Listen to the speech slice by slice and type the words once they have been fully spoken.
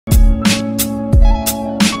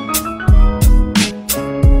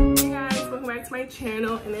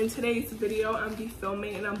channel, and in today's video I'll be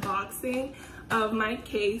filming an unboxing of my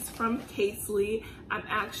case from xoxo. I'm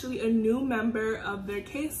actually a new member of their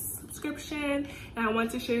case subscription, and I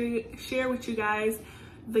want to share with you guys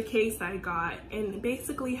the case I got. And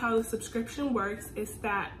basically how the subscription works is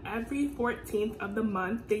that every 14th of the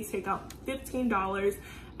month they take out $15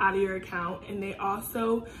 out of your account, and they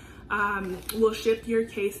also will ship your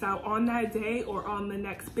case out on that day or on the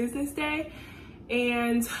next business day.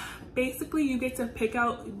 And basically you get to pick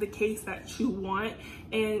out the case that you want,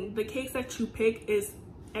 and the case that you pick is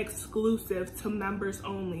exclusive to members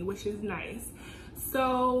only, which is nice.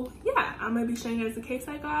 So yeah, I'm gonna be showing you guys the case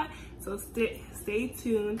I got, so stay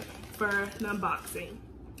tuned for the unboxing.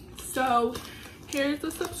 So here's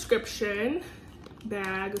the subscription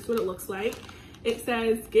bag. That's what it looks like. It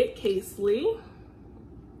says get xoxo,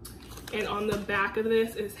 and on the back of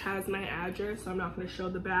this it has my address, so I'm not going to show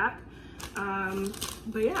the back.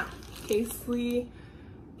 But yeah, xoxo,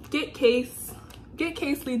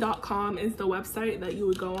 getxoxo.com is the website that you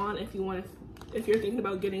would go on if you're thinking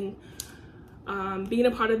about getting being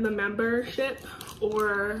a part of the membership,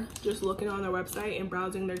 or just looking on their website and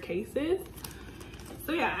browsing their cases.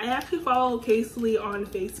 So yeah, I actually follow xoxo on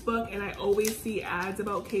Facebook, and I always see ads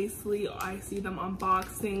about xoxo. I see them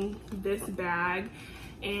unboxing this bag,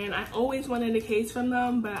 and I always wanted a case from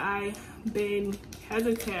them, but I've been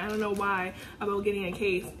hesitant, I don't know why, about getting a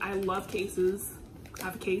case. I love cases. I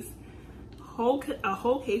have a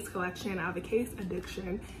whole case collection. I have a case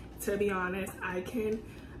addiction, to be honest. I can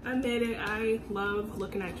admit it. I love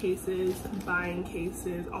looking at cases, buying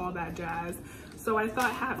cases, all that jazz. So I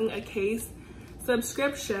thought having a case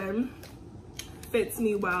subscription fits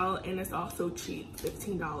me well, and it's also cheap,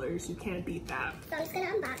 $15. You can't beat that. So I'm just gonna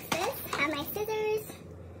unbox this. I have my scissors.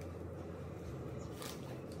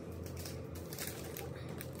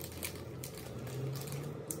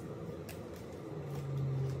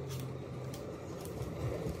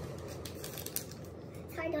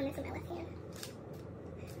 It's hard doing this with my left hand.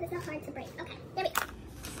 It's not hard to break. Okay, there we go.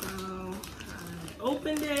 So I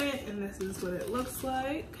opened it, and this is what it looks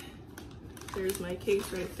like. There's my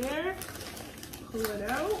case right there. Pull it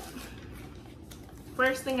out.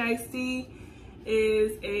 First thing I see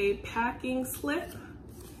is a packing slip,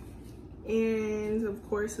 and of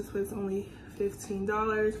course this was only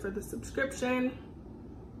 $15 for the subscription.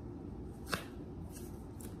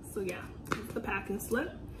 So yeah, it's the packing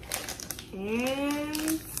slip,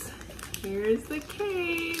 and here's the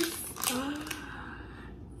case.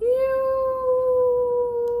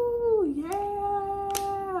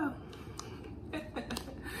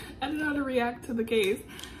 I don't know how to react to the case.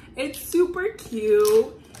 It's super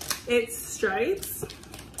cute. It's stripes,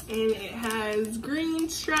 and it has green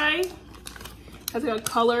stripe, has like a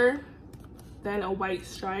color, then a white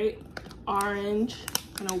stripe, orange,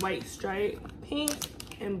 and a white stripe, pink,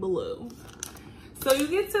 and blue. So you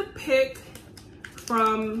get to pick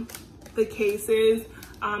from the cases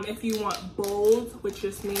if you want bold, which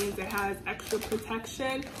just means it has extra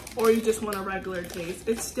protection, or you just want a regular case.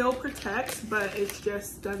 It still protects, but it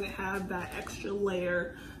just doesn't have that extra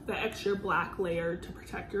layer, the extra black layer to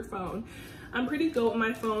protect your phone. I'm pretty good with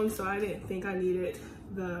my phone, so I didn't think I needed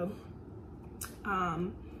the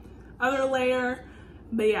other layer.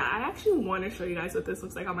 But yeah, I actually want to show you guys what this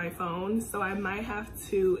looks like on my phone, so I might have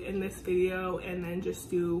to in this video, and then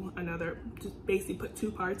just do another, just basically put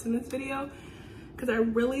two parts in this video, because I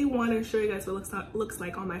really want to show you guys what it looks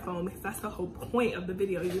like on my phone, because that's the whole point of the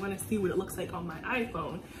video. You want to see what it looks like on my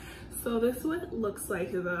iPhone. So this is what it looks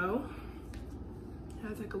like though. It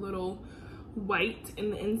has like a little white in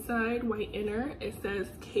the inside, white inner. It says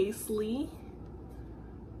xoxo,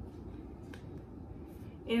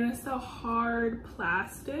 and it's a hard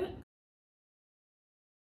plastic.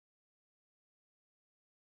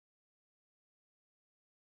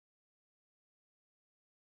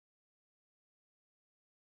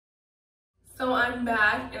 So I'm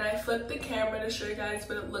back, and I flipped the camera to show you guys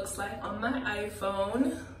what it looks like on my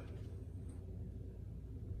iPhone.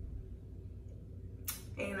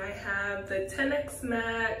 And I have the 10X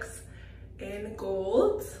Max in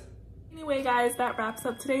gold. Anyway guys, that wraps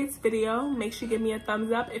up today's video. Make sure you give me a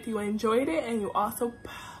thumbs up if you enjoyed it, and you also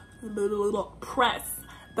press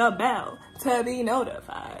the bell to be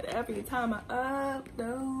notified every time I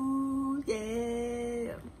upload.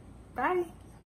 Yeah. Bye.